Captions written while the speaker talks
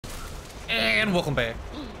And welcome back.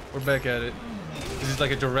 We're back at it. This is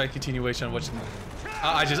like a direct continuation on what's.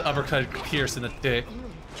 I just uppercut Pierce in the dick.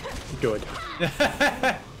 Good.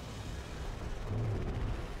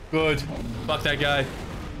 Good. Fuck that guy.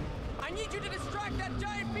 I need you to distract that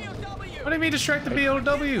giant BOW. What do you mean distract the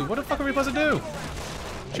BOW? What the fuck are we supposed to do?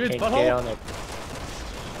 Shoot its I can't get on butthole? it.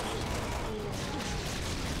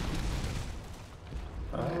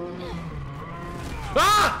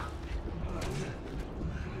 Ah!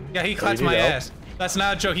 Yeah, he clapped you my need help? ass. That's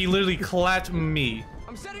not a joke. He literally clapped me.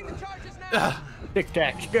 I'm setting the charges now. Ah, Tic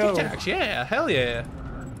Tac, go. Tic-tacs, yeah, hell yeah.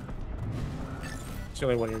 It's the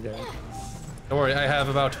only one you're getting. Don't worry, I have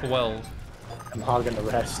about 12. I'm hogging the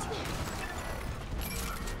rest.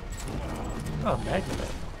 Oh, Magnet.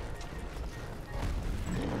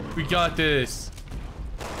 We got this.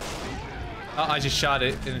 I just shot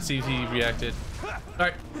it and see if he reacted.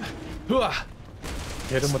 Alright. Hooah.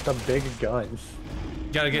 Hit him with the big guns.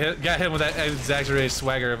 Got him with that exaggerated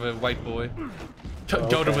swagger of a white boy.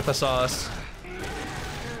 Goaded okay. with the sauce.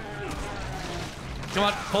 Come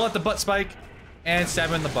on, pull out the butt spike and stab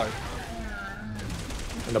him in the Bart.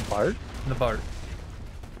 And the Bart? In the Bart.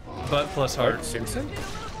 Butt plus heart. Bart Simpson?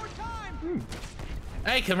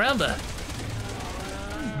 Hey, Caramba.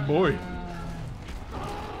 Boy.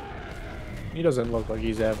 He doesn't look like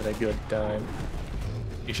he's having a good time.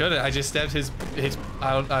 You should have. I just stabbed his.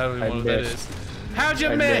 I don't even know what that is. missed. How'd you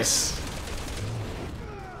I miss?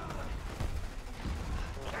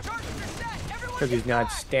 Because he's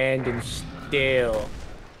not standing still.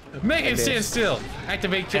 Make him missed. stand still.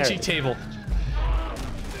 Activate There cheat it is. table.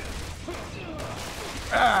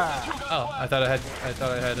 Oh, I thought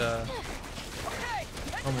I had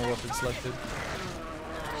normal weapon selected.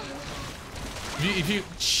 If you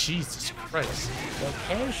Jesus Christ. Well,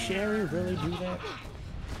 can Sherry really do that?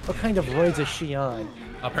 What kind of roids is she on?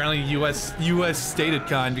 Apparently US stated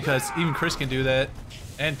kind because even Chris can do that.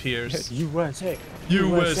 And Pierce. USA.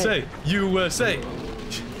 USA. USA.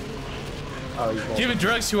 Oh, you won't. Giving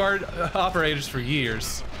drugs to our operators for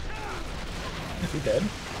years. Is he dead?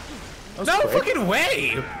 That was No quick. fucking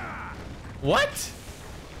way! What?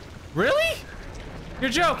 Really? You're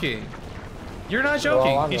joking. You're not Well,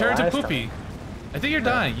 joking. I'm He the turned to last poopy. time. I think you're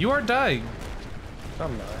dying. You are dying.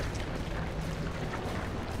 I'm not.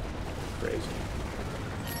 Crazy.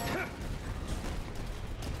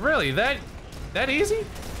 Really? That easy?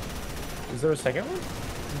 Is there a second one?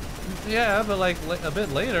 Yeah, but like a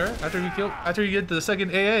bit later, after you get the second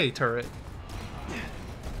AA turret.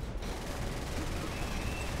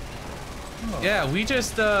 Oh. Yeah, we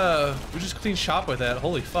just cleaned shop with that.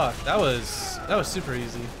 Holy fuck, that was super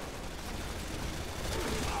easy.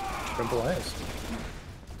 Simple as.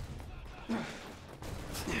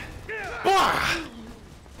 Ah!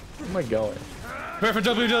 Where am I going? Prepare for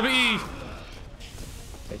WWE.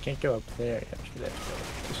 I can't go up there. Actually, that's go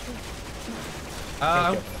this way.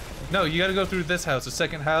 Uh, Can't no, you gotta go through this house, the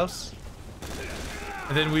second house,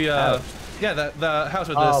 and then we House? yeah, the house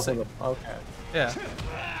with Oh, this. for the, okay. Yeah.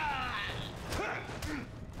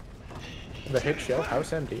 The hit show,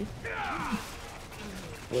 House MD.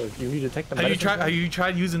 Well, you need to take the Have you medicine.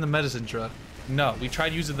 tried using the medicine truck? No, we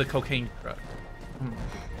tried using the cocaine truck.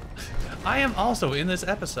 I am also in this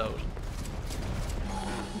episode.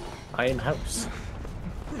 I am House.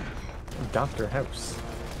 Dr. House.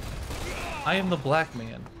 I am the black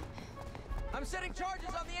man. I'm setting charges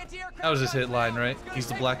on the anti-aircraft. That was his hit line, right? It's gonna He's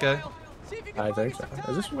the take black a guy? while. See if you can I buy think me so. some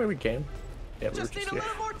Is this time. where we came? Yeah, we were Just need just a here.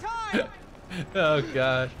 little more time. Oh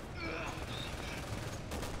god.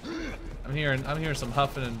 I'm hearing some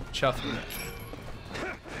huffing and chuffing.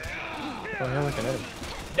 Oh, hell, look at him.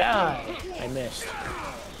 Die! I missed.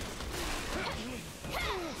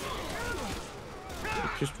 It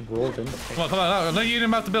just rolled in the thing. Come on, let you get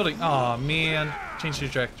him out the building. Aw, man. Change the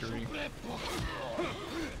trajectory.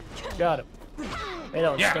 Got him. They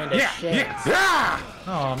don't stand a chance.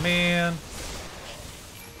 Oh man.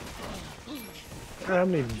 I wonder how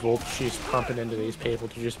many volts she's pumping into these people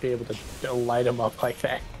to just be able to light them up like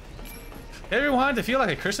that. Ever wanted to feel like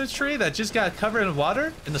a Christmas tree that just got covered in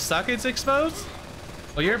water and the sockets exposed?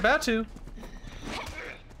 Well, you're about to.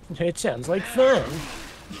 It sounds like fun.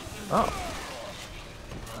 Oh.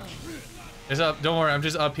 It's up. Don't worry, I'm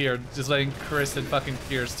just up here, just letting Chris and fucking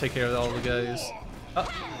Pierce take care of all the guys. Oh.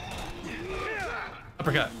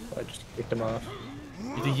 Uppercut. I just kicked him off.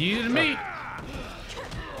 You yeeted meat.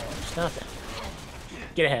 Stop it.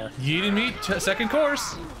 Get a hand. Yeeted meat. Second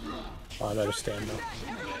course. Oh, I'm out of stamina.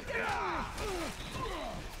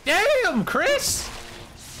 Damn, Chris.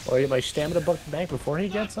 Will I get my stamina back before he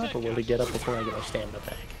gets up, or will he get up before I get my stamina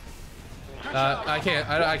back? I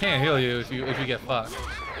can't heal you if you get fucked.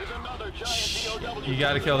 You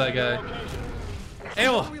gotta kill that guy.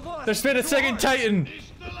 Ew! There's been a second Titan!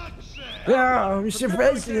 Yeah, we should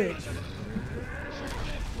face it.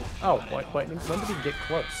 Oh, what? When did he get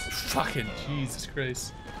close? Fucking Jesus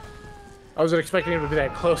Christ. I wasn't expecting him to be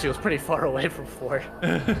that close. He was pretty far away from Ford.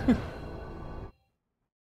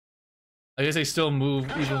 I guess they still move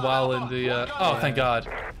even while in the, oh, thank God.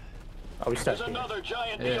 Oh, we stuck There's here. another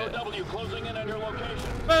giant Yeah. DOW closing in on your location.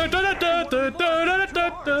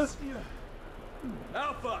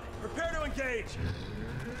 Alpha, prepare to engage.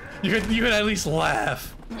 You could at least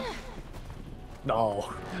laugh.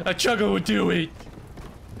 No. A chugga would do it.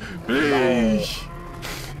 Please.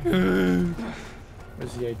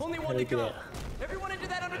 Where's the Only how one do to you go. get out? Everyone into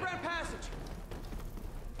that underground passage.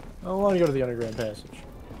 I want to go to the underground passage.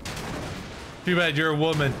 Too bad you're a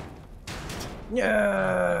woman.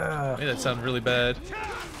 Yeah. Made that sound really bad.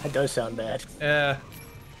 That does sound bad. Yeah.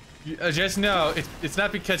 Just know, it's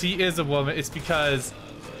not because he is a woman, it's because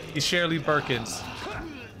he's Shirley Birkins.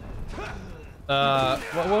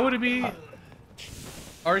 What would it be?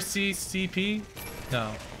 RCCP?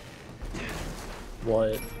 No.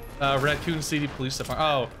 What? Raccoon City Police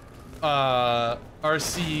Department. Oh.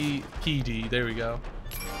 RCPD. There we go.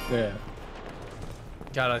 Yeah.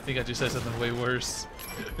 God, I think I just said something way worse.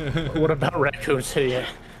 What about Raccoon City?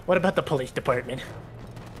 What about the police department?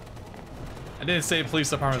 I didn't say police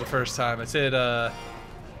department the first time. I said, I'm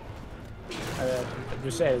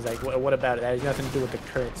just saying, it's like, what about it? That has nothing to do with the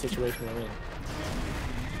current situation we're in.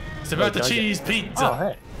 it's about the does it? cheese pizza. Oh,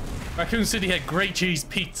 hey. Raccoon City had great cheese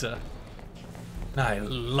pizza. I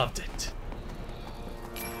loved it.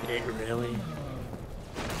 Did it really?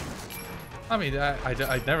 I mean,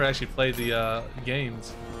 I never actually played the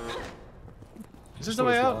games. Is this the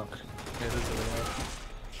way out? Yeah, this is the way out.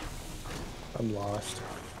 I'm lost.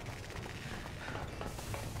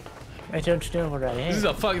 I don't know where I am.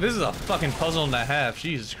 This is a fucking puzzle and a half.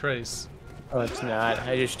 Jesus Christ. Oh, it's not.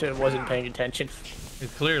 I just wasn't paying attention.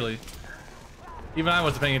 Clearly. Even I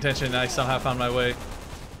wasn't paying attention and I somehow found my way.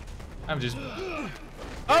 I'm just...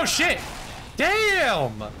 Oh shit!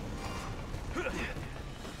 Damn!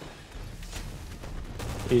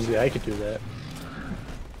 Easily, I could do that.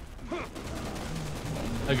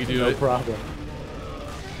 I could do No it. problem.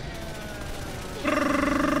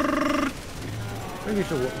 Maybe we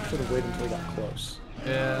should have waited until we got close.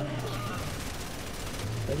 Yeah.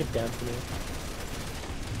 Can I get down from here?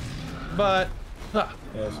 But... Yeah,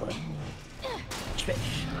 that's fine.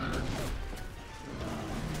 Fish.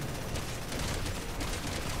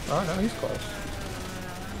 Oh, no, he's close.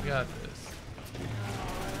 We got this.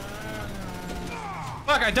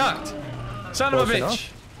 Fuck, I ducked! Son of a Close bitch!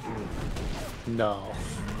 enough? No.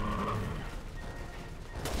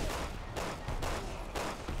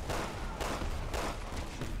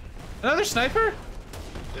 Another sniper?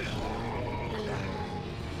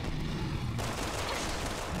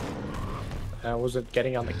 I wasn't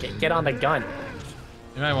getting on the get on the gun.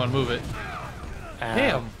 You might want to move it.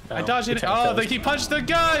 Damn! I dodged it. Oh, he punched the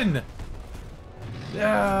gun!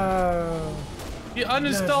 No. He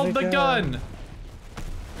uninstalled the gun!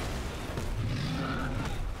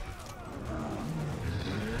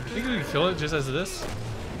 Think we can kill it just as this?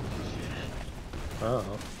 Oh.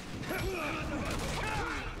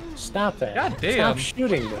 Stop that. God damn. Stop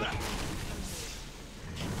shooting me.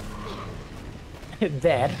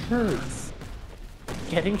 That hurts.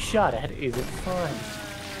 Getting shot at isn't fun.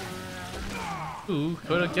 Ooh,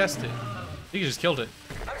 could have guessed it. He just killed it.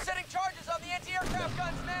 I'm setting charges on the anti-aircraft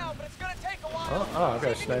guns now, but it's gonna take a while. I've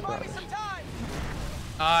got a See if you can sniper buy on me me. some time.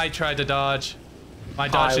 I tried to dodge. My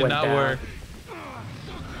dodge did went not down. work.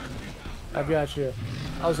 I've got you.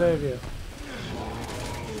 I'll save you. I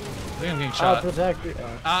think I'm getting I'll shot. protect you.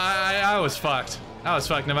 I was fucked. I was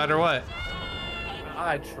fucked no matter what.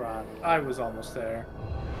 I tried. I was almost there.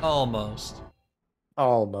 Almost.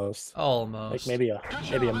 Almost. Almost. Like maybe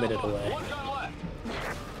a minute away. One gun left.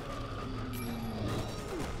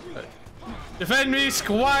 Defend me,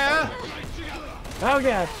 Squire! Oh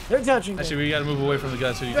god, they're touching me. Actually, we gotta move away from the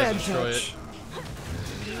gun so he doesn't destroy it.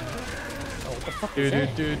 Oh, what the fuck Do is do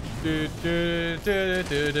that? do do do do do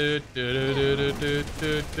do do do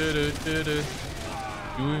do do do do.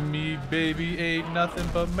 You and me, baby, ain't nothing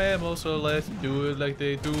but mammals, so let's do it like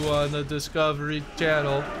they do on the Discovery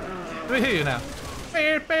Channel. Let me hear you now.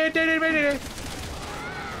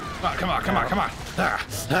 Come on, come on, come on.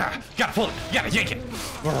 Gotta pull it, gotta yank it.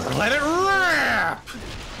 Let it rip!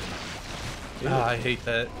 I hate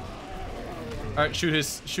that. Alright, shoot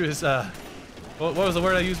his, what was the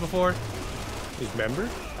word I used before? His member?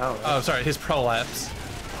 I don't know. Oh, sorry, his prolapse.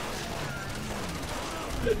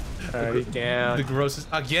 Alright, down. The grossest.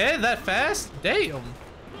 Again? That fast? Damn.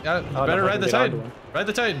 Yeah, no, better I ride can the get onto Titan. him. Ride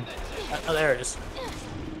the Titan. Oh, there it is.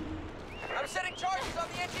 I'm setting charges on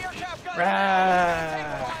the anti-aircraft guns. Rah! Take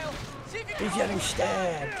a while. See if you can He's getting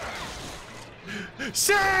stabbed.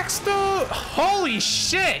 Saxto! Holy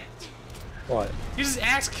shit! What? You just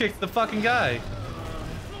axe kicked the fucking guy.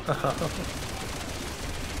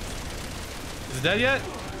 Is it dead yet?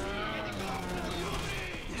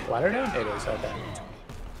 Splatter down? It is, okay.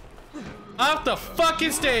 Off the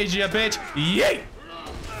fucking stage, you bitch! Yeet!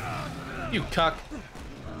 You cuck.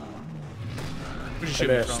 Where'd you shoot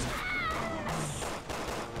me missed.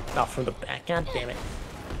 from? Not from the back, god damn it.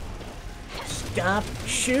 Stop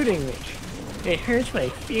shooting me. It hurts my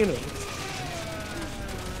feelings.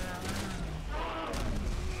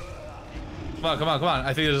 Come on, come on, come on.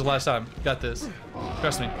 I think this is the last time. Got this.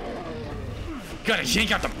 Trust me. Gotta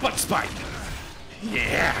yank out the butt spike.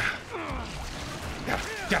 Yeah.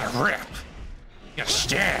 Gotta rip. Gotta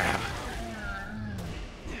stab.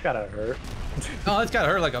 Gotta hurt. Oh, it's gotta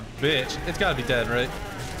hurt like a bitch. It's gotta be dead, right?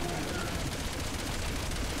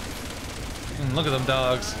 Look at them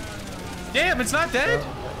dogs. Damn, it's not dead?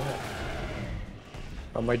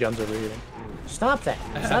 Oh, my guns are reading. Stop that.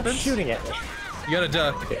 Stop happens. shooting at me. You gotta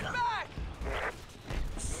duck. Yeah.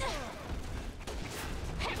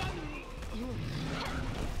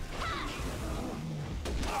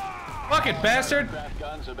 Fucking bastard! Aircraft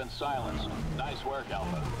guns have been silenced. Nice work,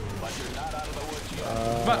 Alpha. But you're not out of the woods yet.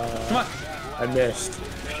 Come on, come on. I missed.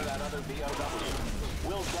 Clear that other BOW.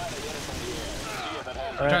 We'll try to hit it from the air. See if it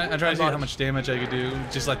has I'm trying to see how much damage I could do.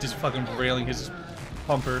 Just like just fucking railing his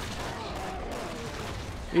pumper.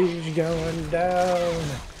 He's going down.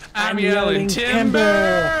 I'm yelling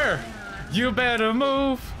timber! You better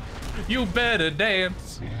move. You better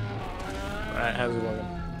dance. Alright, how's it going?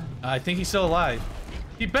 I think he's still alive.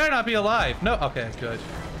 He better not be alive. No. Okay, good.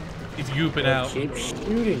 He's youping out. Keep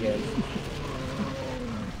shooting it.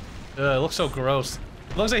 It looks so gross.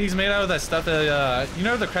 It looks like he's made out of that stuff that you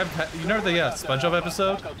know the crab. You know the SpongeBob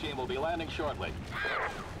episode. Echo team will be landing shortly.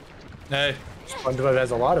 Hey. SpongeBob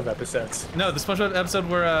has a lot of episodes. No, the SpongeBob episode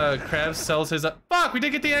where Krabs sells his. Fuck! We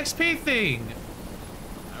didn't get the XP thing.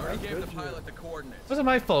 I already gave the pilot the coordinates. It wasn't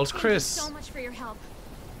my fault. It's Thank you Chris. so much for your help.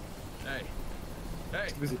 Hey. Hey.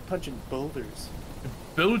 Was it punching boulders?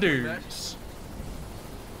 Builders.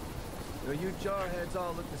 Yo, you jarheads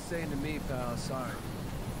all look the same to me, pal. Sorry.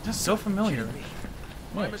 That's so familiar.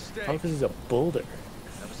 My How mistake. this is a boulder?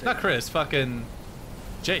 Not Chris. Fucking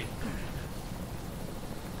Jake.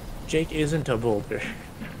 Jake isn't a boulder.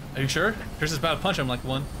 Are you sure? Chris is about to punch him like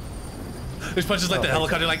one. His punches like the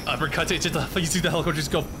helicopter, like uppercuts it. Just you see the helicopter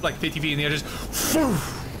just go like 50 feet in the air, just.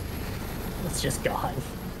 It's just gone.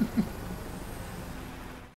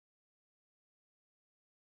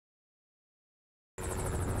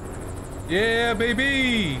 Yeah,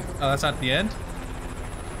 baby. Oh, that's not the end.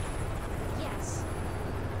 Yes.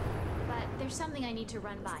 But there's something I need to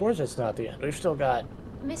run by. Of course it's not the end. We've still got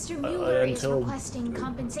Mr. Mueller is until requesting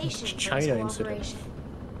compensation for China his incident.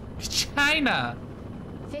 cooperation. China.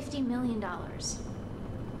 $50 million.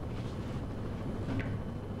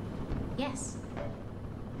 Yes.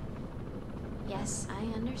 Yes, I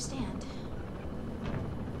understand.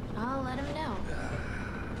 I'll let him know.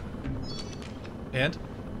 And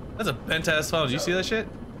that's a bent ass phone. Do you see that shit?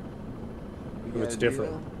 It's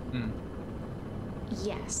different.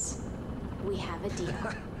 Yes. We have a deal.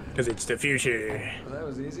 Because it's the future. Well, that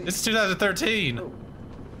was easy. It's 2013.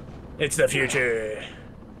 It's the future.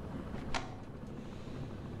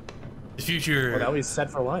 The future. Well, now he's set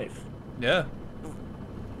for life. Yeah.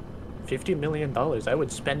 $50 million. I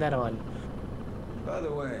would spend that on. By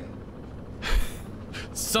the way,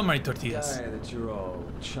 So many the tortillas. guy that you're all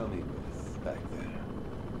chummy with back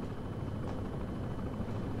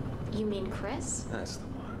there. You mean Chris? That's the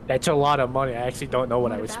one. That's a lot of money. I actually don't know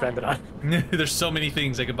what I What would about spend it on. There's so many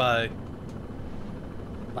things I could buy.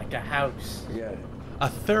 Like a house. You got it. A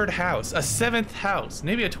third house, a seventh house,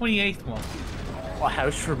 maybe a 28th one. A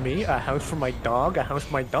house for me, a house for my dog, a house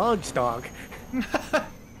for my dog's dog.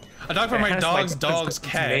 A dog for my house dog's my dog's it's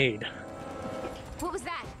cat. made. What was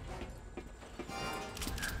that?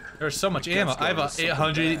 There's so much ammo. I have a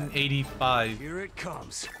 885. Here it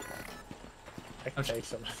comes. I can take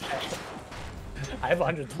some of that. I have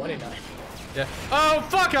 129. Yeah. Oh,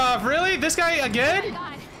 fuck off! Really? This guy Oh my again?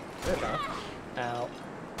 god! Ow.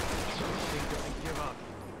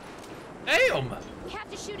 Damn! We have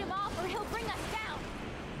to shoot him off or he'll bring us down.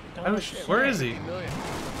 Oh, where is he?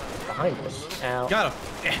 Behind us. Ow. Got him.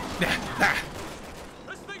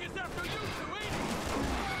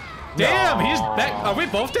 Damn, he's back. Are we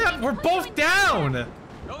both down? We're both down.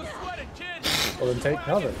 Well, then take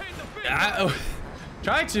cover.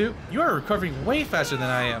 Try to. You are recovering way faster than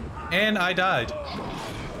I am. And I died.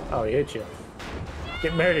 Oh, he hit you.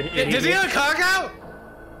 Get married, idiot. Does he have a cock out?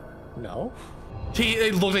 No.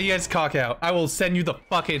 It looks like he has his cock out. I will send you the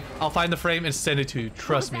fucking... I'll find the frame and send it to you.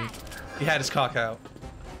 Trust me. He had his cock out.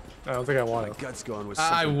 I don't think I want it. Guts going with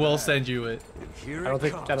I something will bad. send you it. Here I don't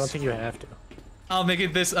it think comes. you have to. I'll make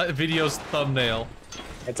it this video's thumbnail.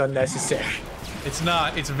 It's unnecessary. It's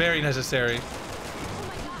not. It's very necessary.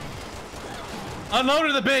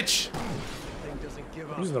 Unload the bitch! Thing doesn't give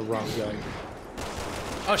I'm up. using the wrong gun.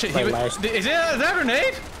 Oh shit, My is last- that a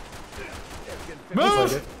grenade? Looks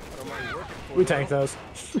like Move! it. We tank those.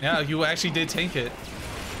 Yeah, you actually did tank it.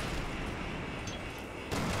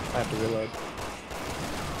 I have to reload.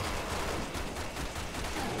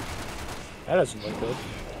 That doesn't look good.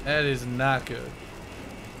 That is not good.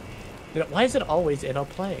 You know, why is it always in a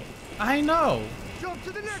plane? I know. Jump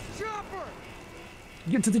to the next chopper!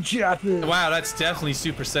 Get to the chopper. Wow, that's definitely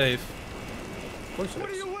super safe. Of course it What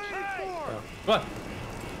are is. you waiting for? What?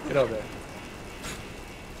 Get over there.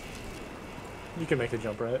 You can make the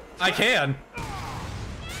jump, right? I can. A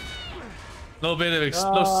little bit of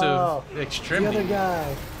explosive Oh, extremity.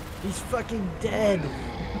 guy. He's fucking dead.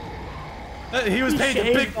 He was paid the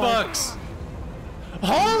shaved big by- bucks.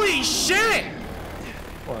 Holy shit!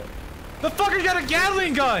 What? The fucker got a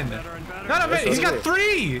Gatling gun! Not a bit. so He's do got we.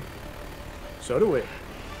 3! So do we.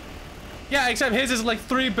 Yeah, except his is like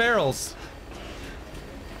 3 barrels.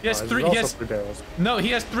 He has There's 3. He also has 3 barrels. no. He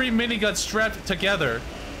has 3 miniguns strapped together.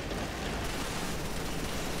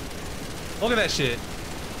 Look at that shit.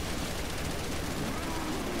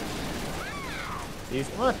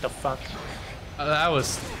 What the fuck? That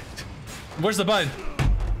was. Where's the button?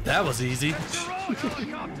 That was easy.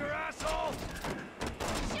 Helicopter, asshole!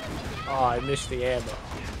 Oh, I missed the ammo.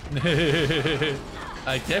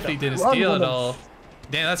 I definitely didn't Run steal with it him. all.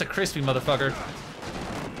 Damn, that's a crispy motherfucker.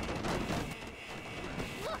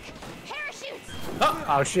 Look, parachutes.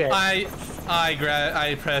 Oh shit.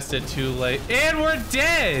 I pressed it too late, and we're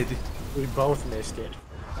dead. We both missed it.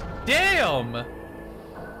 Damn.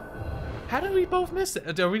 How did we both miss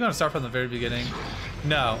it? Are we gonna start from the very beginning?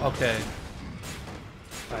 No. Okay.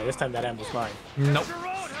 Alright, this time that ammo's mine. Nope. Your own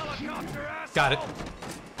helicopter, asshole! Got it.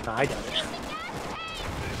 Nah, I got it.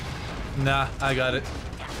 Nah, I got it.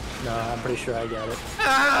 Nah, I'm pretty sure I got it.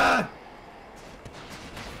 Ah!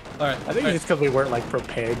 All right. I think it's just because we weren't like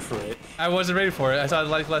prepared for it. I wasn't ready for it. I saw it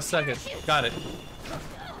like last second. Got it.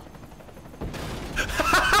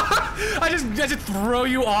 I just throw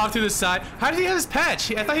you off to the side. How did he have his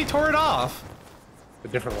patch? I thought he tore it off. A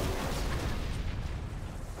different one.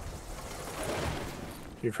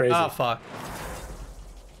 You're crazy. Oh fuck.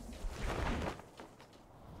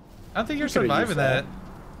 I don't think you're could've surviving used that.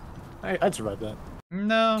 I'd survive that.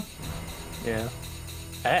 No. Yeah.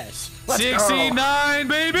 S. Let's go. 69,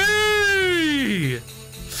 baby!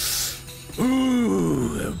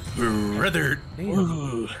 Ooh, brother.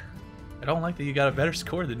 Ooh. I don't like that you got a better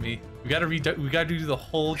score than me. We gotta do the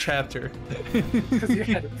whole chapter. Because you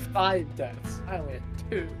had 5 deaths. I only had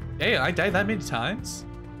 2. Hey, I died that many times?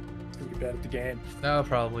 Because you're bad at the game. No,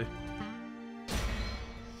 probably.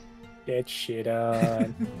 Get shit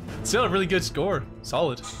on. Still a really good score.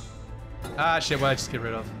 Solid. Ah, shit, what did I just get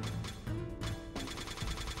rid of?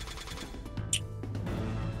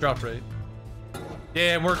 Drop rate.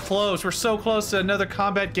 Yeah, we're close. We're so close to another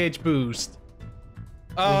combat gauge boost.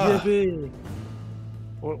 Yippee.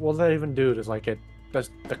 What will that even do? Does like it? Does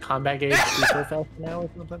the combat gauge be so fast now or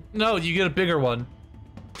something? No, you get a bigger one.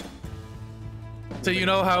 So you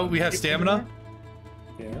know how we have stamina?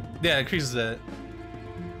 Yeah. Yeah, it increases that.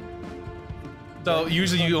 So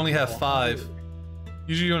usually you only have 5.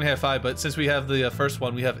 Usually you only have 5, but since we have the first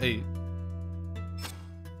one, we have 8.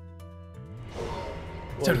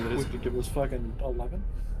 What, it was fucking 11.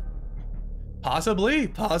 Possibly,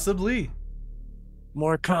 possibly.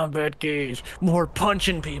 More combat gauge, more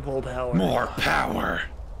punching people power. More power.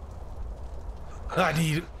 I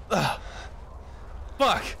need.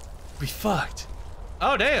 Fuck. We fucked.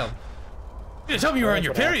 Oh damn. You didn't tell me you were on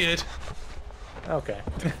your That's what period. Okay.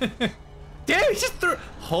 Damn, he just threw.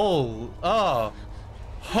 Oh. Oh.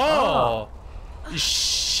 Oh.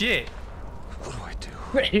 Shit. What do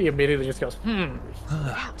I do? He immediately just goes, We're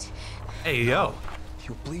out. Hey yo.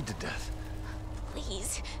 You'll bleed to death.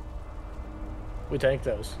 Please. We tank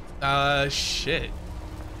those. Shit.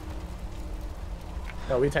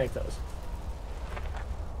 No, we tank those.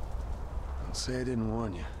 Don't say I didn't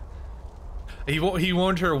warn you. He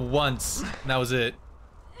warned her once, and that was it.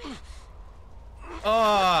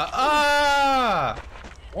 Ah!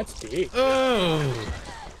 That's deep. Oh!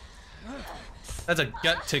 That's a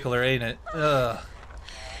gut tickler, ain't it? Ugh.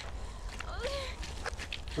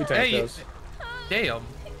 We take Hey, those. damn.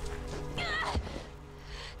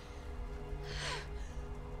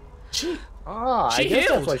 She Ah, I She guess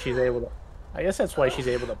healed. that's why she's able to. I guess that's why she's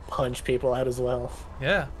able to punch people out as well.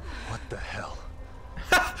 yeah. What the hell?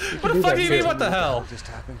 What the do fuck that do you mean? too. What the hell? Just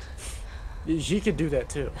happened? She could do that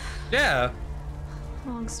too. Yeah.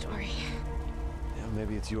 Long story. Yeah,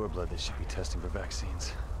 maybe it's your blood they should be testing for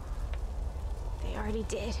vaccines. They already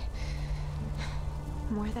did.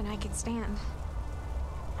 More than I could stand.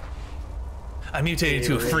 I mutated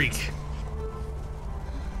to a freak.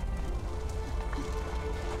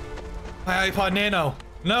 My iPod Nano.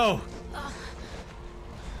 No.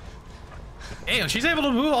 Damn, she's able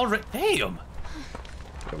to move already. Damn.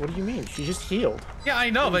 What do you mean? She just healed. Yeah, I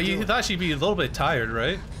know, but you thought she'd be a little bit tired,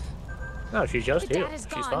 right? No, she just The healed. data's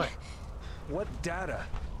She's gone. fine. What data?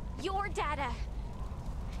 Your data.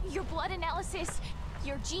 Your blood analysis.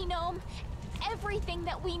 Your genome. Everything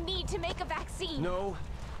that we need to make a vaccine. No,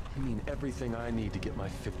 I mean everything I need to get my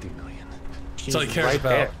 50 million. She's all he cares right about.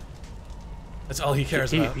 there. That's all he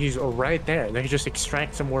cares about. He's right there. They can just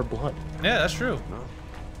extract some more blood. Yeah, that's true. No?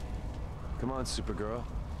 Come on, Supergirl.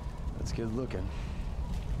 Let's get looking.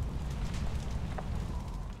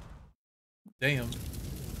 Damn.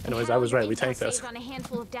 Anyways, I was right. We take this. On a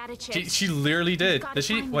handful of data chips. She literally did. Gotta Did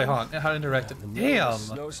she? find Wait, them. hold on. How interacted? In the middle of a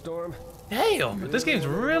Damn. Snowstorm? Damn. This game's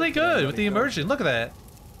really good with the immersion. Look at that.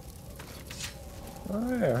 Oh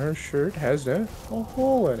yeah, her shirt has a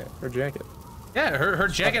hole in it. Her jacket. Yeah, her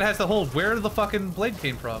jacket has the hole where the fucking blade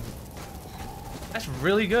came from. That's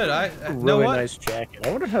really good. I know Really what? nice jacket.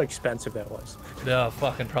 I wonder how expensive that was. No,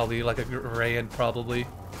 fucking probably like a grand, probably.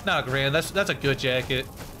 Not a grand. That's a good jacket.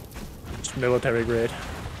 It's military grade.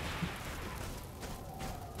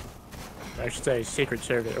 I should say Secret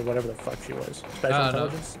Service or whatever the fuck she was. Special No.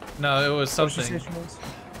 intelligence. No, it was What did she something. say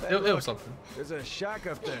she was? It was something. There's a shack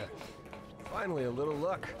up there. Finally, a little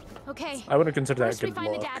luck. Okay. I wouldn't consider that First we good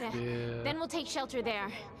find luck. the data. Yeah. Then we'll take shelter there.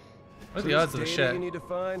 What are the odds of the Data shack? you need to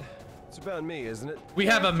find? It's about me, isn't it? We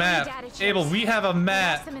There have are a 3 map. data chips. Abel, we have a We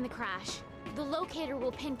map. lost them in the crash. The locator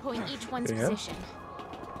will pinpoint each one's Yeah. position.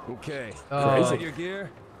 Okay. Crazy. Your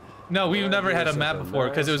gear? No, we've Alright, never had a here's map something before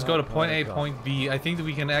because it was nice. go to point A, Alright, go. point B. I think that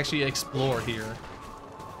we can actually explore here.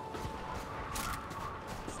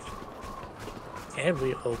 Can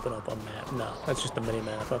we open up a map? No, that's just a mini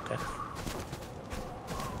map. Okay.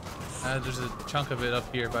 There's a chunk of it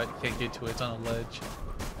up here, but I can't get to it. It's on a ledge.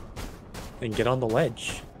 Then get on the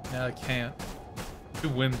ledge. No, I can't. Too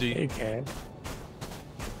You windy. can.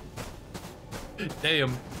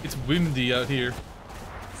 Damn, it's windy out here.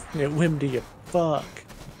 Yeah, windy, you fuck.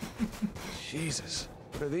 Jesus.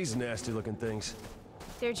 What are these nasty looking things?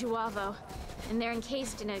 They're Juavo, and they're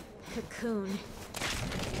encased in a cocoon.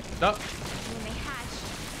 Oh, When they hatch,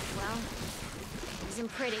 well, it isn't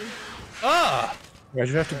pretty. ah! Why'd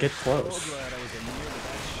you have to get So close? glad I was immune to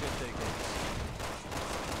that shit they gave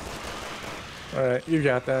us. Alright, you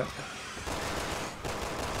got that.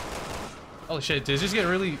 Holy shit, did it just get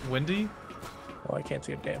really windy? Well, I can't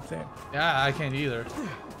see a damn thing. Yeah, I can't either.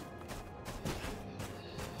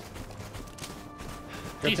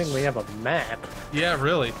 Good thing we have a map. Yeah,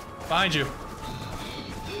 really. Find you.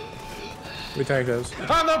 We take those.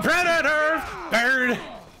 I'm the predator! Bird!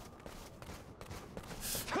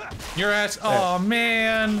 Your ass. Oh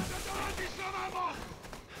man.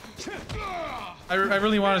 I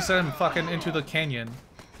really want to send him fucking into the canyon.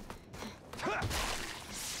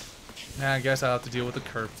 Nah, I guess I'll have to deal with the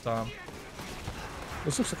curb stomp.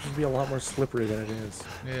 This looks like it should be a lot more slippery than it is.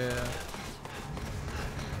 Yeah.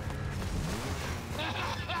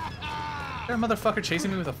 Is there a motherfucker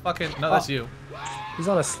chasing me with a fucking. No, that's you. He's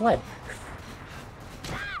on a sled.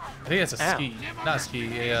 I think that's a Ow. ski. Not a ski.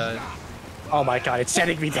 Oh my god, it's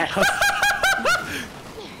setting me down. Is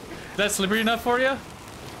that slippery enough for you?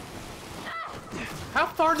 How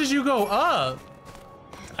far did you go up?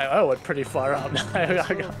 I went pretty far up.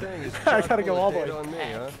 I gotta go all the way. On me,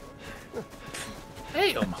 huh?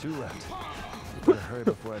 Damn. 2 left. Better hurry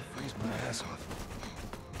before I freeze my ass off.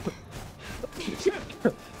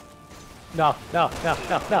 No.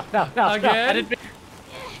 I Again? didn't mean-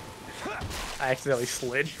 I accidentally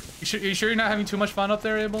slid. You sure you're not having too much fun up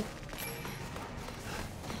there, Abel?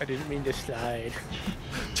 I didn't mean to slide.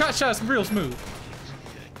 Cha-cha's real smooth.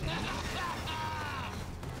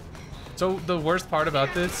 So the worst part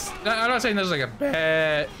about this, I'm not saying there's like a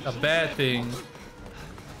bad thing.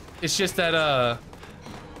 It's just that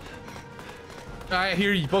I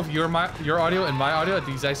hear you both your audio and my audio at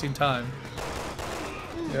the exact same time.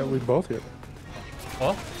 Yeah, we both hear.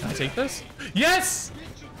 Well, can I take this? Yes!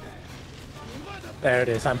 There it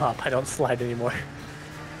is. I'm up. I don't slide anymore.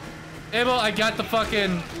 Abel, I got the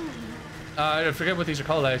fucking I forget what these are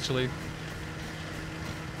called actually.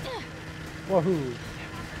 Woohoo!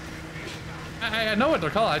 I know what they're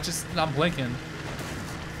called. I'm blinking.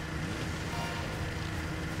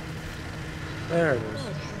 There it is.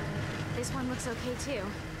 Good. This one looks okay too.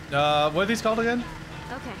 What are these called again?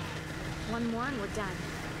 Okay. One more and we're done.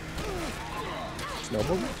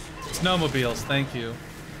 Snowmobiles? Snowmobiles. Thank you.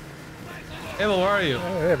 Abel, where are you?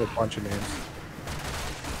 Oh, they have a bunch of names.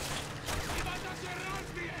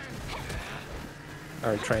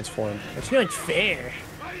 Alright, transform. It's not fair.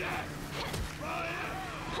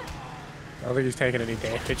 I don't think he's taking any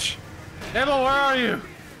damage. Abel, where are you?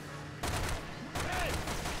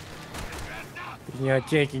 He's not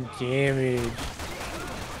taking damage.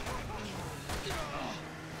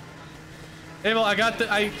 Abel, I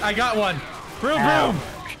got one. Broom, Ow.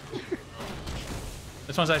 broom.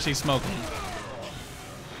 This one's actually smoking.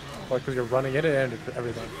 Well, because you're running it and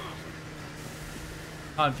everything.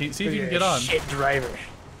 On, see if you can get on. Shit driver.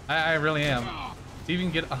 I really am. See if you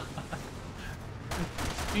can get on.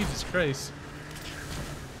 Jesus Christ.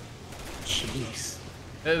 Jeez.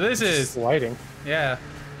 This is. Sliding. Yeah.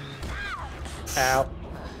 Ow.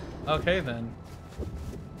 Okay then.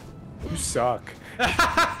 You suck.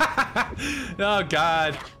 Oh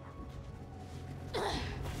God.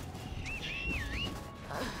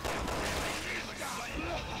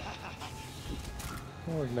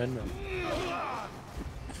 Oh, amendment.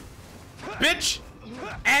 Bitch!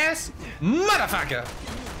 Ass! Motherfucker!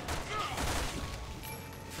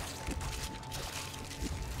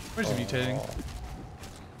 Where's he mutating?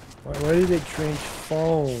 Why did they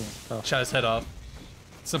transform? Oh, Shot his head off.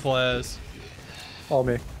 Simple as. all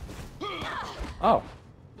me. Oh.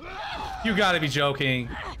 You gotta be joking.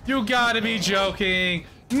 You gotta be joking.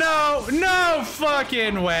 No, no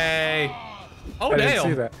fucking way. Oh I damn. didn't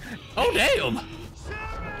see that. Oh damn.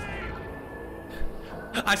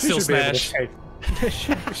 I She still should be able to smash.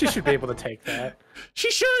 take- she should be able to take that.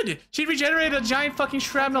 She should. She'd regenerate a giant fucking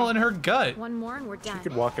shrapnel in her gut. One more and we're done. You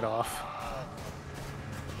could walk it off.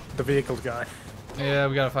 The vehicle's gone. Yeah,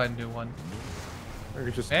 we gotta find a new one. Or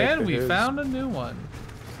you just take And the we his. found a new one.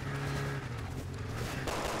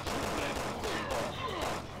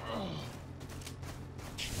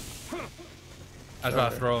 I was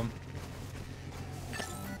about to throw him.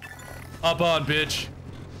 Up on, bitch.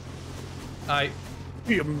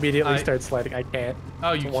 You immediately I- start sliding. I can't.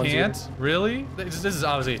 Oh, It's you a one-seater. can't? Really? This is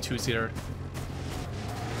obviously a two-seater.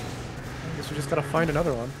 I guess we just gotta find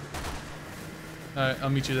another one. Alright, I'll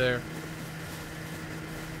meet you there.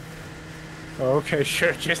 Oh, okay,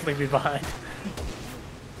 sure. Just leave me behind.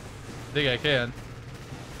 I think I can.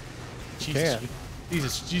 Jesus. Can.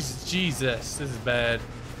 Jesus. This is bad.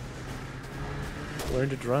 Learn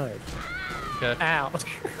to drive. Okay. Ow.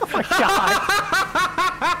 Oh my god.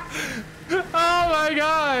 Oh my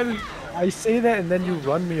god! I say that and then you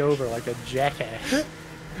run me over like a jackass.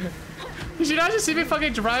 Did you not just see me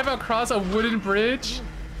fucking drive across a wooden bridge?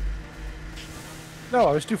 No,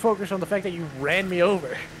 I was too focused on the fact that you ran me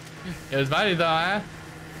over. It was funny though, huh?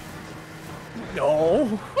 No.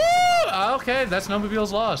 Woo! Okay, that's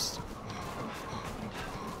Snowmobile's lost.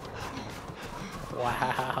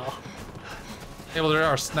 Wow. Yeah, well, there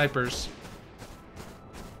are snipers.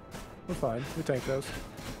 We're fine. We tank those.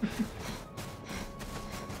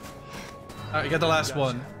 Alright, you got the last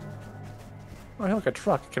one. Oh, hey, look, a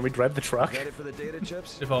truck. Can we drive the truck? Headed for the data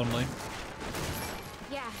chips? If only.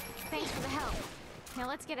 Yeah, thanks for the help. Now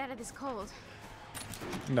let's get out of this cold.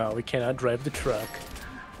 No, we cannot drive the truck.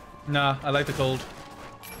 Nah, I like the cold.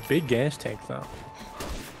 Big gas tank, though.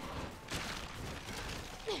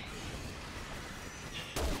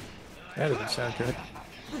 That doesn't sound good.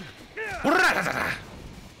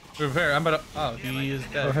 Repair, I'm about to. Oh, he is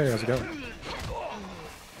Oh, dead. hey, how's it going?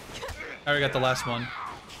 I already got the last one.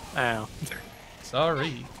 Ow.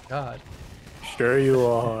 Sorry. God. Sure you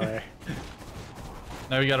are.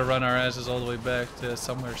 Now we gotta run our asses all the way back to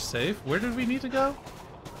somewhere safe. Where did we need to go?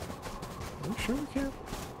 Are you sure we can?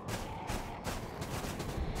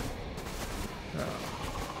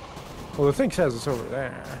 Oh. Well, the thing says it's over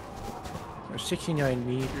there. There's 69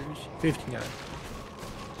 meters. 59.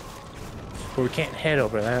 But we can't head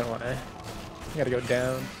over that way. We gotta go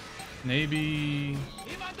down. Maybe.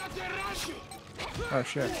 Oh,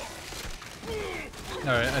 shit.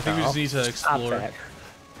 Alright, I think we just need to Stop explore. that.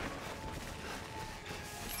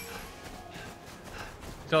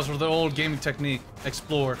 Tells for the old gaming technique.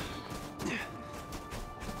 Explore.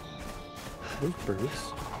 Those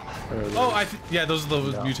birds. Oh, yeah, those are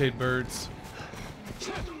those No. mutate birds.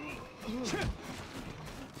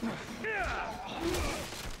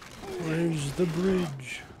 Where's the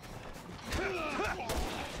bridge?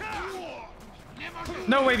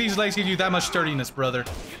 no way these legs give you that much sturdiness, brother.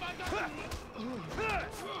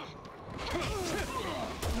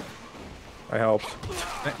 I helped.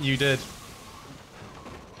 You did.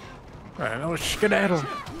 Alright, no skedaddle.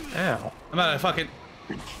 Ow. I'm out of fucking...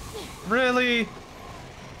 Really?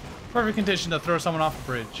 Perfect condition to throw someone off a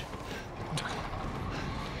bridge.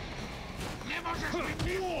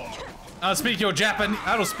 I don't speak your Japan.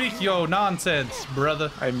 I don't speak your nonsense,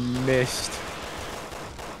 brother. I missed.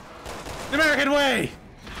 The American way.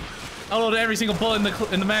 I'll load every single bullet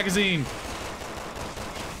in the magazine.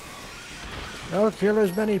 I'll kill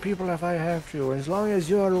as many people if I have to, as long as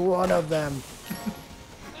you're one of them.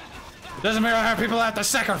 Doesn't matter how people have to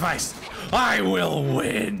sacrifice. I will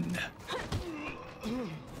win.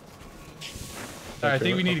 Alright, I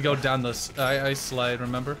think we need to go down this ice slide,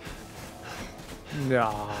 remember?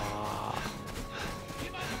 Nah.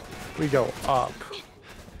 We go up.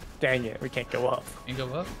 Dang it, we can't go up. Can't go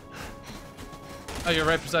up? Oh, you're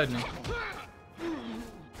right beside me.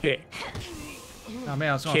 Kick. Oh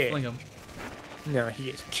man, I was gonna Kick. fling him. No, he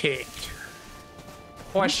is kicked.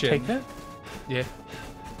 Question. Take that? Yeah.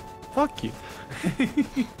 Fuck you.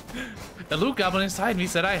 The loot goblin inside me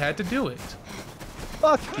said I had to do it.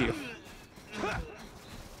 Fuck you.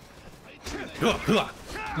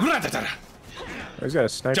 He's got a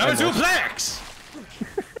sniper. German rifle. suplex!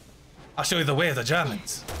 I'll show you the way of the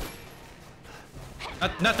Germans.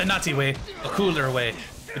 Not the Nazi way, a cooler way.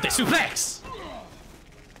 With the suplex!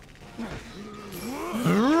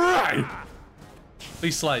 Right!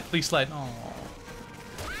 Please slide, please slide. Oh.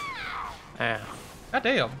 Ow. God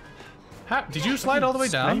damn. How, did you slide all the way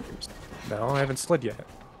down? Snipers. No, I haven't slid yet.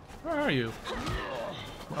 Where are you?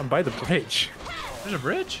 I'm by the bridge. There's a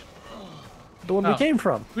bridge? The one Oh. we came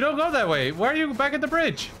from. We don't go that way. Why are you back at the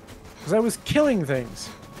bridge? Because I was killing things.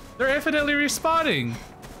 They're infinitely respawning.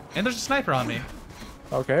 And there's a sniper on me.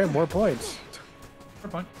 Okay, more points. Fair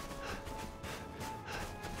point.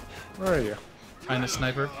 Where are you? Find a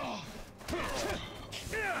sniper.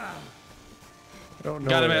 I don't know.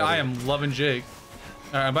 Gotta where admit, that I is. am loving Jake.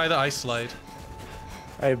 Alright, I'm by the ice slide.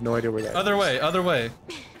 I have no idea where that Other is. way, other way.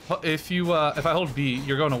 If you, if I hold B,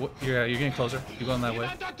 you're going to, you're getting closer. You're going that way.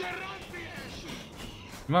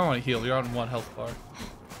 You might want to heal. You're on 1 health bar.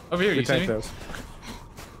 Over here, you Good see tank me? those.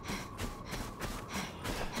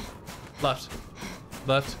 Left.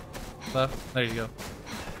 Left. Left. There you go.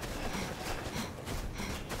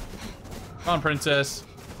 Come on, princess.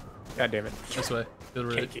 God damn it. This way. To the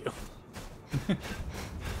right. Thank you.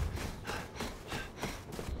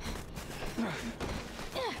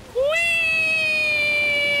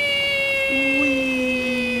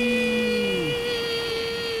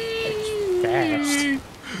 Fast.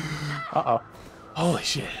 Uh-oh. Holy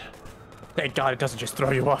shit. Thank God it doesn't just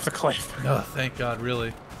throw you off the cliff. Oh, thank God, really.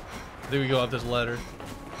 I think we go up this ladder.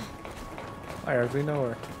 I hardly know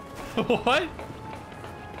her. What?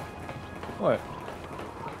 What?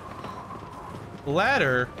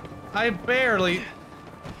 Ladder? I barely...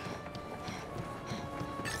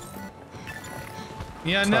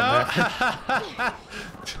 Yeah, no.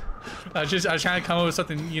 I was trying to come up with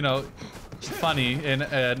something, you know, funny, and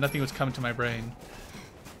nothing was coming to my brain.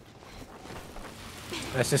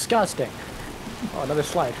 That's disgusting. Oh, another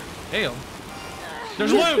slide. Damn.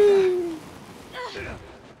 There's loot!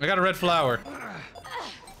 I got a red flower.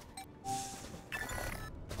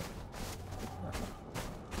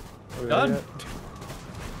 Where Done. are you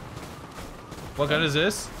What gun is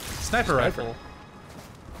this? Sniper rifle.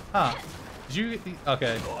 Huh. Did you...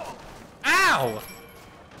 Okay. Ow!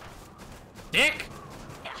 Dick!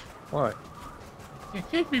 at? What? You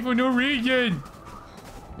kicked me for no reason!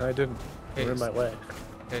 No, I didn't. Okay, You're in my way.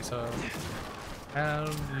 Okay, so... How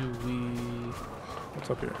do we... What's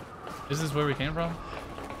up here? Is this where we came from?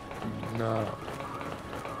 No.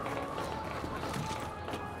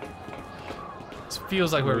 This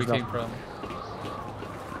feels like where we Where's came from.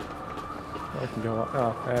 I can go on.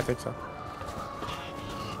 Oh, I think so.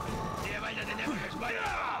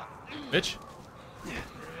 Bitch.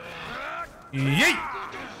 Yeet!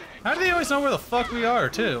 How do they always know where the fuck we are,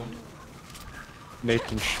 too?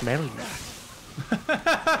 Nathan Schmelly.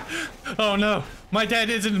 Oh no, my dad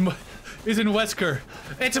is in Wesker.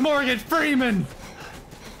 It's Morgan Freeman.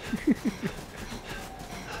 I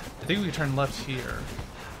think we can turn left here.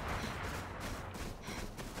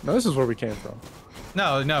 No, this is where we came from.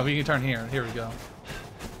 No, no, we can turn here. Here we go.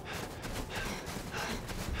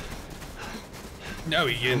 Now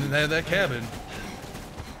we get in that cabin.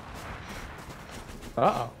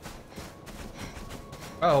 Uh-oh.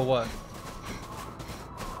 Oh, what?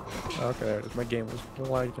 Okay, there it is. My game was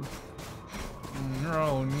lagging.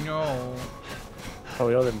 No, no.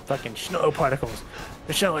 Oh, all them fucking snow particles.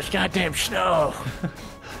 There's so much goddamn snow. You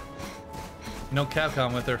know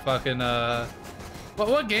Capcom with their fucking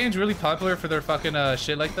what game's really popular for their fucking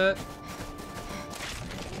shit like that?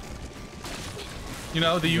 You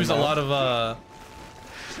know, they use a lot of A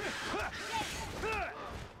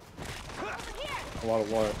lot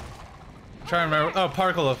of what? I'm trying to remember. Oh,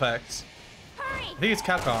 particle effects. Hurry! I think it's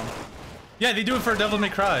Capcom. Yeah, they do it for Devil May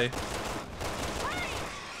Cry.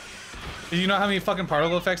 Do you know how many fucking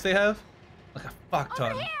particle effects they have? Like a fuck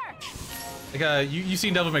ton. Over here! Like you've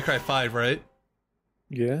seen Devil May Cry 5, right?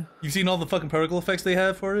 Yeah, You've seen all the fucking particle effects they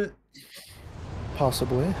have for it?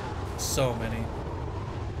 possibly. So many.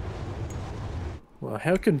 Well,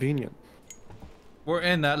 how convenient. We're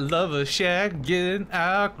in that lover shack, getting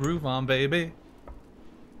our groove on, baby.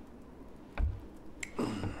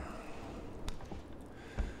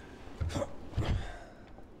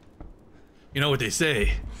 You know what they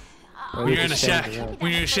say? Oh, When you're in a shack,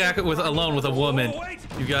 when you're in a shack alone with a woman,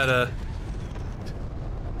 you gotta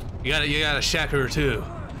shack her too.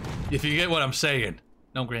 If you get what I'm saying.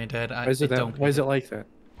 No, Granddad, Why is it that? don't. Why is it like that?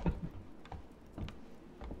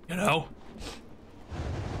 You know?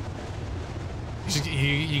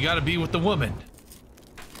 You gotta be with the woman.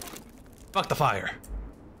 Fuck the fire.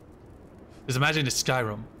 Just imagine it's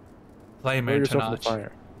Skyrim. Playing Throw yourself in the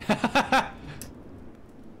Tanach. fire.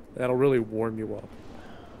 That'll really warm you up.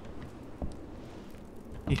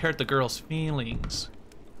 He hurt the girl's feelings.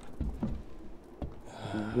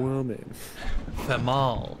 Woman.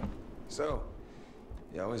 Femal. So,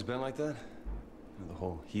 you always been like that? You know, the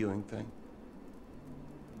whole healing thing?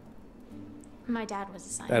 My dad was a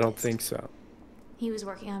scientist. I don't think so. He was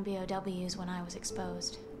working on BOWs when I was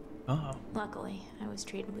exposed. Oh. Luckily, I was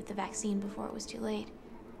treated with the vaccine before it was too late.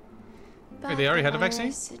 But Wait, they already had a the vaccine?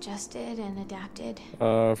 virus adjusted and adapted.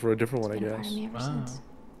 For a different one, I Been part of guess. me ever Wow. since.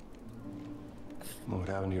 What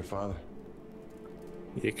happened to your father?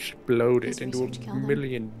 He exploded His into research a killed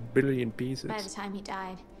him. billion pieces. By the time he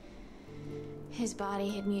died, his body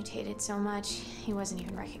had mutated so much he wasn't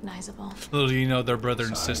even recognizable. Little do you know they're brother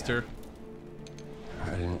and Sorry. sister.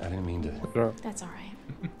 I didn't mean to. That's all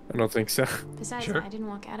right. I don't think so. Besides, Sure. I didn't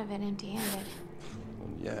walk out of it empty-handed.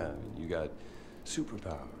 Yeah, you got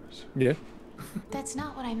superpowers. Yeah. That's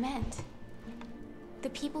not what I meant. The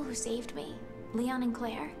people who saved me, Leon and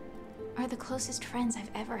Claire, are the closest friends I've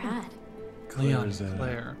ever had. Leon Claire's and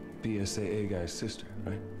Claire. BSAA guy's sister,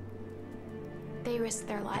 right? They risked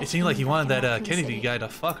their lives. It seemed like he coming wanted back in that Raccoon Kennedy City. guy to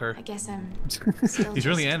fuck her. I guess I'm still He's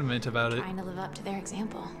really just adamant about it. trying to live up to their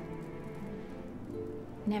example.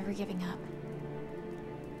 Never giving up.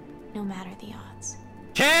 No matter the odds.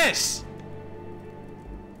 Kiss!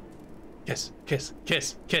 Kiss, kiss,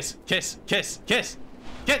 kiss, kiss, kiss, kiss, kiss.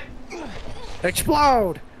 Get!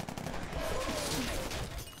 Explode!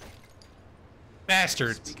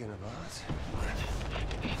 Bastards. Speaking of odds,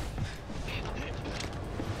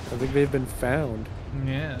 I think they've been found.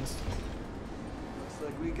 Yes. looks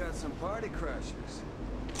like we got some party crashers.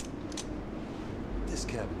 This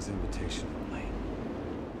cabin's invitation only.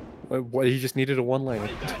 What? He just needed a one-liner.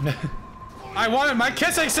 I wanted my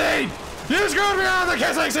kissing scene! You screwed me out of the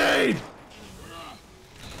kissing scene!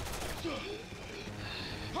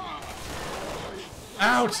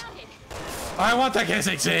 Out! I want the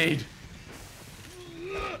kissing scene!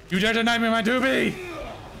 You dare deny me my doobie!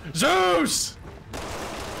 Zeus!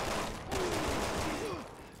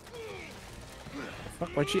 Fuck,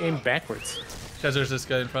 why'd she aim backwards? Because there's this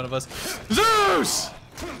guy in front of us. Zeus!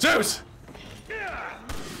 Zeus!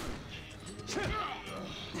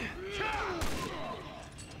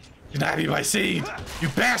 Deny me my seed, you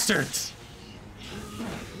bastards!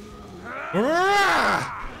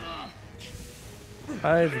 Rah!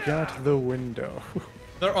 I've got the window.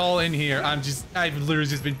 They're all in here. I've literally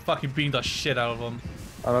just been fucking beating the shit out of them.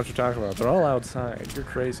 I don't know what you're talking about. They're all outside. You're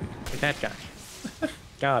crazy. Like that guy.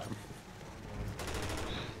 Got him.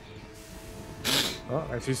 Oh,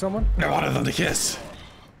 I see someone. I wanted them to kiss.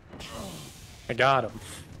 I got him.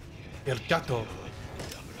 El gato.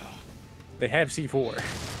 They have C4.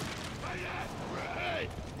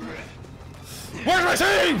 Where's my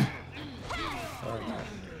scene?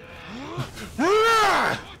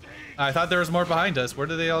 Rah! I thought there was more behind us. Where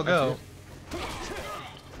did they all go?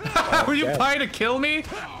 Were you dead. trying to kill me?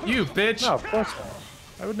 You bitch. No, of course not.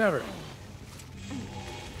 I would never.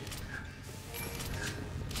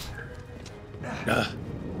 Ugh.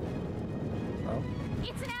 Oh.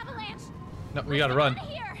 It's an avalanche! No, we gotta run. Out of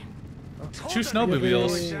here! Two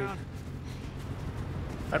snowmobiles. Yippee.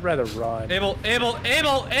 I'd rather run. Abel, Abel,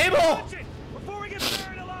 Abel, Abel! Before we get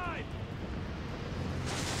buried alive!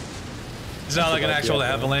 It's not like an about actual the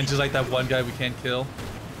avalanche. It's like that one guy we can't kill.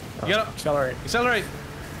 You gotta Accelerate. accelerate.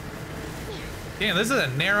 Damn, this is a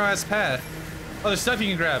narrow-ass path. Oh, there's stuff you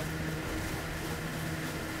can grab.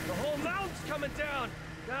 The whole mountain's coming down.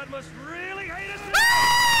 God must really hate us.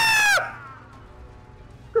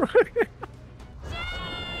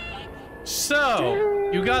 So,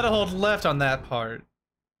 you gotta hold left on that part.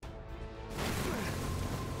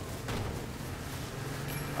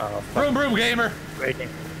 Broom, broom, gamer. Breaking.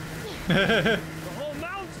 The whole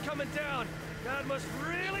mountain's coming down. God must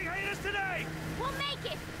really hate us today. We'll make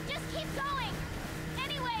it. Just keep going.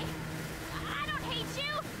 Anyway, I don't hate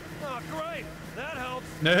you. Oh, great. That helps.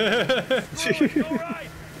 All right.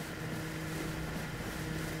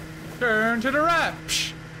 Turn to the right.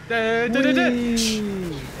 Psh. Da, da, da, da. Psh.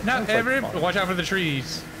 Now, Sounds like every fun. watch out for the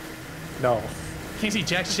trees. No. Can't see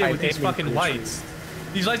jack shit I'm with these aiming for fucking the lights.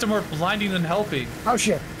 These lights are more blinding than helping. Oh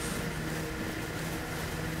shit.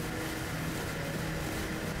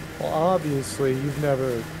 Well, obviously you've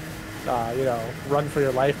never, you know, run for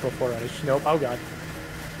your life before on a nope. Oh god.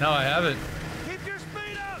 No, I haven't. Keep your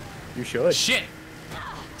speed up. You should. Shit.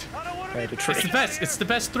 I don't want to Hey, be the buried It's the out best. here. It's the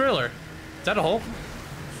best thriller. Is that a hole?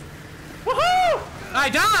 Woohoo! I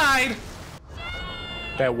died!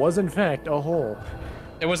 That was in fact a hole.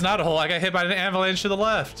 It was not a hole. I got hit by an avalanche to the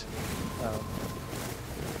left. Oh.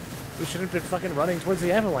 We should have been fucking running towards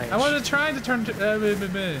the avalanche. I wasn't trying to turn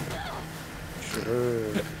to.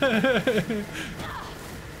 Sure.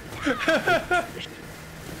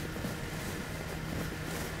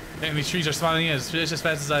 Damn, these trees are spawning in just as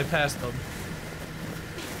fast as I passed them.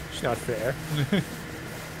 It's not fair.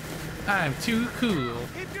 I'm too cool.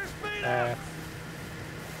 Keep your speed up.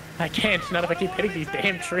 I can't. Not if I keep hitting these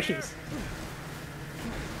damn trees.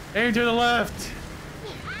 Aim to the left.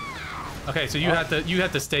 Okay, so you have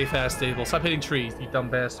to stay fast, stable. Stop hitting trees, you dumb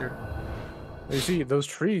bastard. You see, those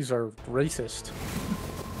trees are racist.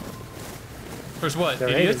 First what? They're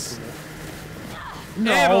Idiots?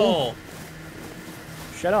 No. Able.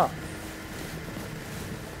 Shut up.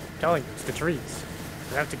 I'm telling you, it's the trees.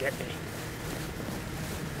 They're out to get me.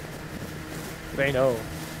 They know.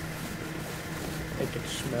 They can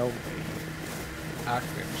smell me. I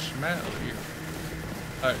can smell you.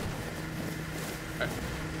 Alright.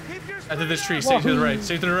 Keep your speed After this tree, up. stay to the right.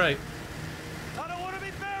 Stay to the right. I don't want to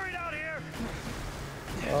be buried out here.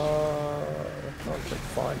 Sounds like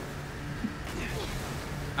fun.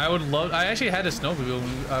 I would love. I actually had a snowmobile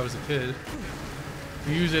when I was a kid.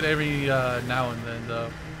 We use it every now and then, though.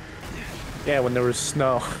 Yeah, when there was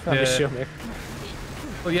snow, I'm Yeah. assuming.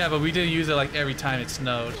 Well, yeah, but we didn't use it like every time it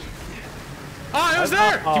snowed. Oh, it was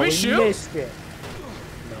there! Can we we shoot? missed it.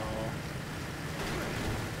 No.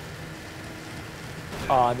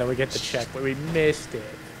 Oh, and then we get the check, but we missed it.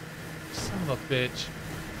 Son of a bitch.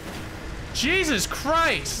 Jesus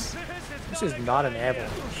Christ! This is not an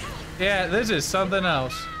avalanche. Yeah, this is something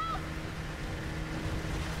else.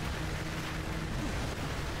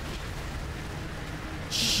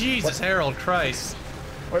 Jesus, Harold Christ.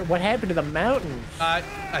 What happened to the mountain?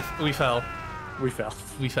 We fell. We fell.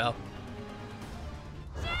 We fell.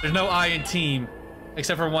 There's no I in team,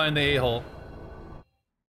 except for one in the a-hole.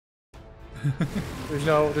 There's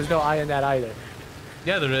no I in that either.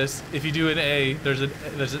 Yeah, there is. If you do an A, there's an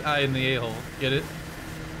I in the a-hole. Get it?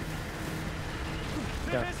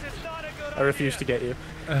 Yeah. This is not a good I refuse to get you.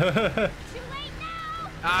 Too late now.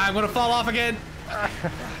 I'm gonna fall off again.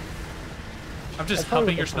 I'm just That's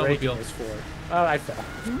probably humping your what braking snowmobile. is for. Oh, I fell.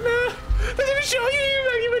 No, I didn't show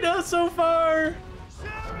you. You went out so far.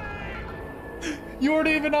 You weren't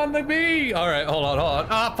even on the B. All right, hold on.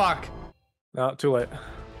 Ah, fuck. No, too late.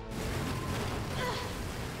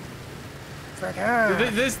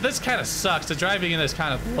 This kind of sucks. The driving in this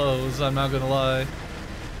kind of blows. I'm not gonna lie.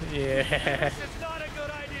 Yeah. It's not a good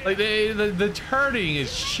idea. Like the turning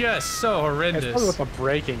is just so That's probably horrendous. what the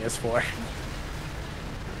braking is for.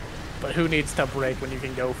 But who needs to brake when you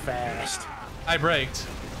can go fast? I braked.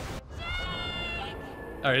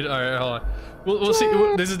 All right, hold on. We'll see.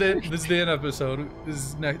 This is the end episode. This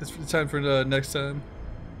is next. It's time for next time.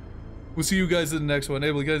 We'll see you guys in the next one.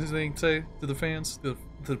 Abel, you guys anything to say to the fans, to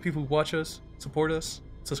the people who watch us, support us,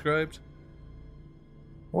 subscribed?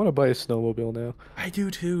 I want to buy a snowmobile now. I do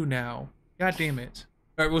too now. God damn it.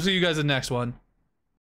 All right, we'll see you guys in the next one.